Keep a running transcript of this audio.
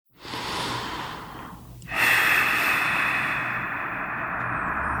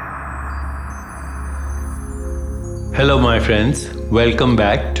Hello, my friends. Welcome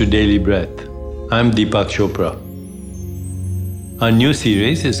back to Daily Breath. I'm Deepak Chopra. Our new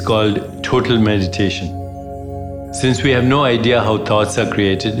series is called Total Meditation. Since we have no idea how thoughts are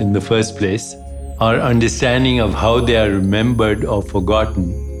created in the first place, our understanding of how they are remembered or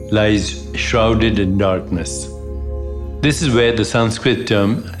forgotten lies shrouded in darkness. This is where the Sanskrit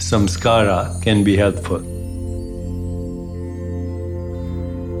term samskara can be helpful.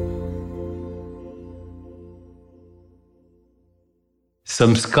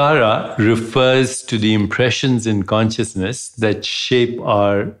 Samskara refers to the impressions in consciousness that shape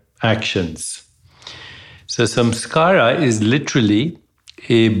our actions. So samskara is literally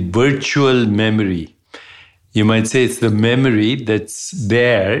a virtual memory. You might say it's the memory that's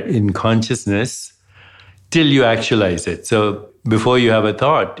there in consciousness till you actualize it. So before you have a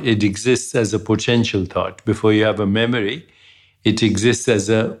thought, it exists as a potential thought. Before you have a memory, it exists as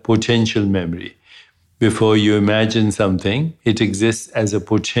a potential memory. Before you imagine something, it exists as a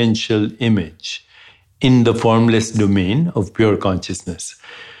potential image in the formless domain of pure consciousness.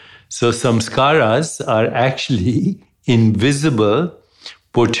 So samskaras are actually invisible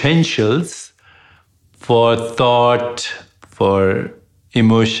potentials for thought, for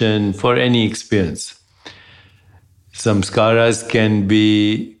emotion, for any experience. Samskaras can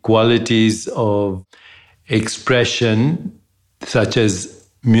be qualities of expression, such as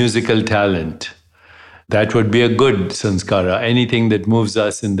musical talent. That would be a good sanskara. Anything that moves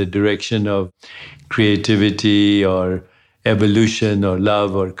us in the direction of creativity or evolution or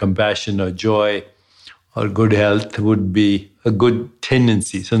love or compassion or joy or good health would be a good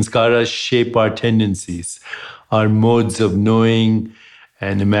tendency. Sanskaras shape our tendencies, our modes of knowing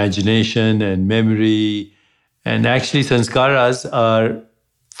and imagination and memory. And actually, sanskaras are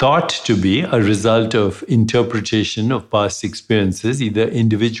thought to be a result of interpretation of past experiences, either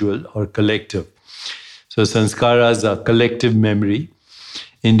individual or collective. So sanskaras are collective memory,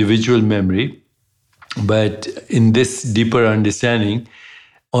 individual memory. But in this deeper understanding,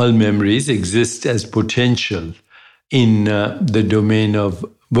 all memories exist as potential in the domain of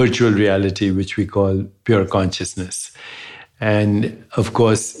virtual reality, which we call pure consciousness. And of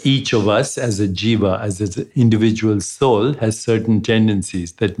course, each of us as a jiva, as an individual soul, has certain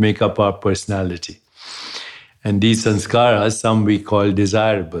tendencies that make up our personality. And these sanskaras, some we call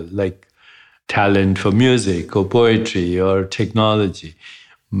desirable, like talent for music or poetry or technology.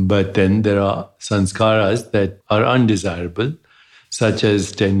 But then there are sanskaras that are undesirable, such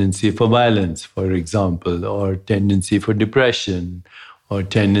as tendency for violence, for example, or tendency for depression, or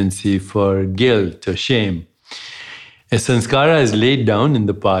tendency for guilt or shame. A sanskara is laid down in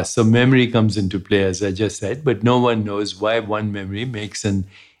the past, so memory comes into play, as I just said, but no one knows why one memory makes an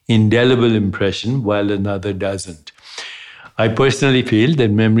indelible impression while another doesn't. I personally feel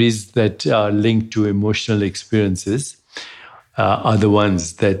that memories that are linked to emotional experiences are the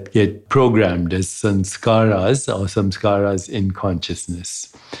ones that get programmed as sanskaras or samskaras in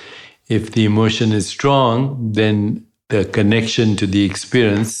consciousness. If the emotion is strong, then the connection to the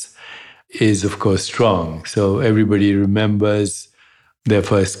experience is, of course, strong. So everybody remembers their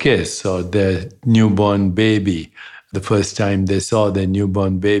first kiss or their newborn baby, the first time they saw their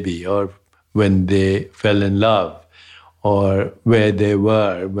newborn baby, or when they fell in love, or where they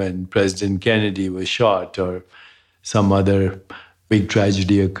were when President Kennedy was shot, or some other big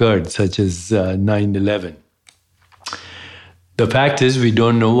tragedy occurred, such as 9/11. The fact is, we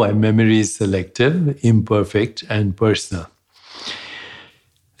don't know why memory is selective, imperfect, and personal.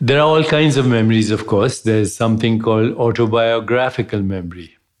 There are all kinds of memories, of course. There's something called autobiographical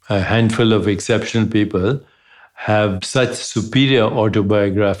memory. A handful of exceptional people have such superior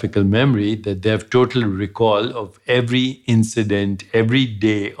autobiographical memory that they have total recall of every incident, every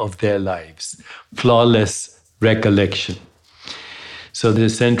day of their lives. Flawless recollection. So the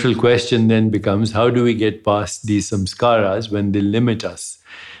central question then becomes, how do we get past these samskaras when they limit us?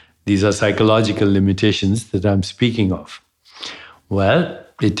 These are psychological limitations that I'm speaking of. Well,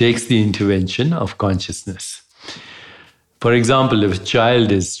 it takes the intervention of consciousness. For example, if a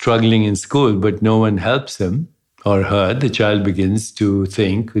child is struggling in school but no one helps him or her, the child begins to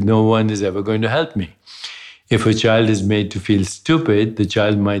think, no one is ever going to help me. If a child is made to feel stupid, the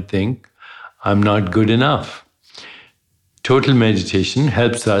child might think, I'm not good enough. Total meditation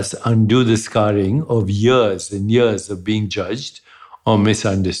helps us undo the scarring of years and years of being judged or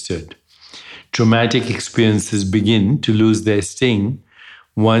misunderstood. Traumatic experiences begin to lose their sting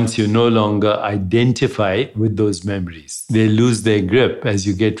once you no longer identify with those memories. They lose their grip as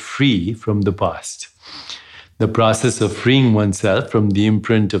you get free from the past. The process of freeing oneself from the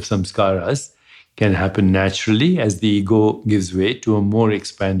imprint of samskaras can happen naturally as the ego gives way to a more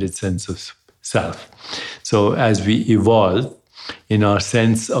expanded sense of self. So as we evolve in our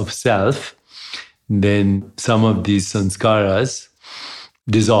sense of self, then some of these sanskaras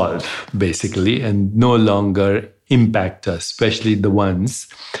dissolve, basically, and no longer impact us, especially the ones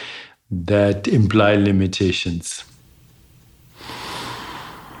that imply limitations.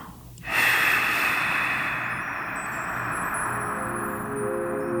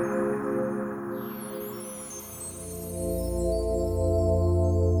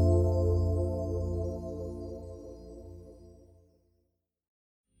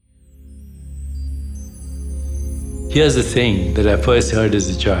 Here's a saying that I first heard as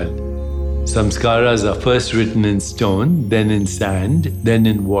a child. Samskaras are first written in stone, then in sand, then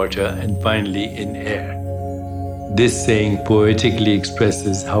in water, and finally in air. This saying poetically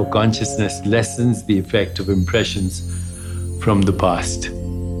expresses how consciousness lessens the effect of impressions from the past.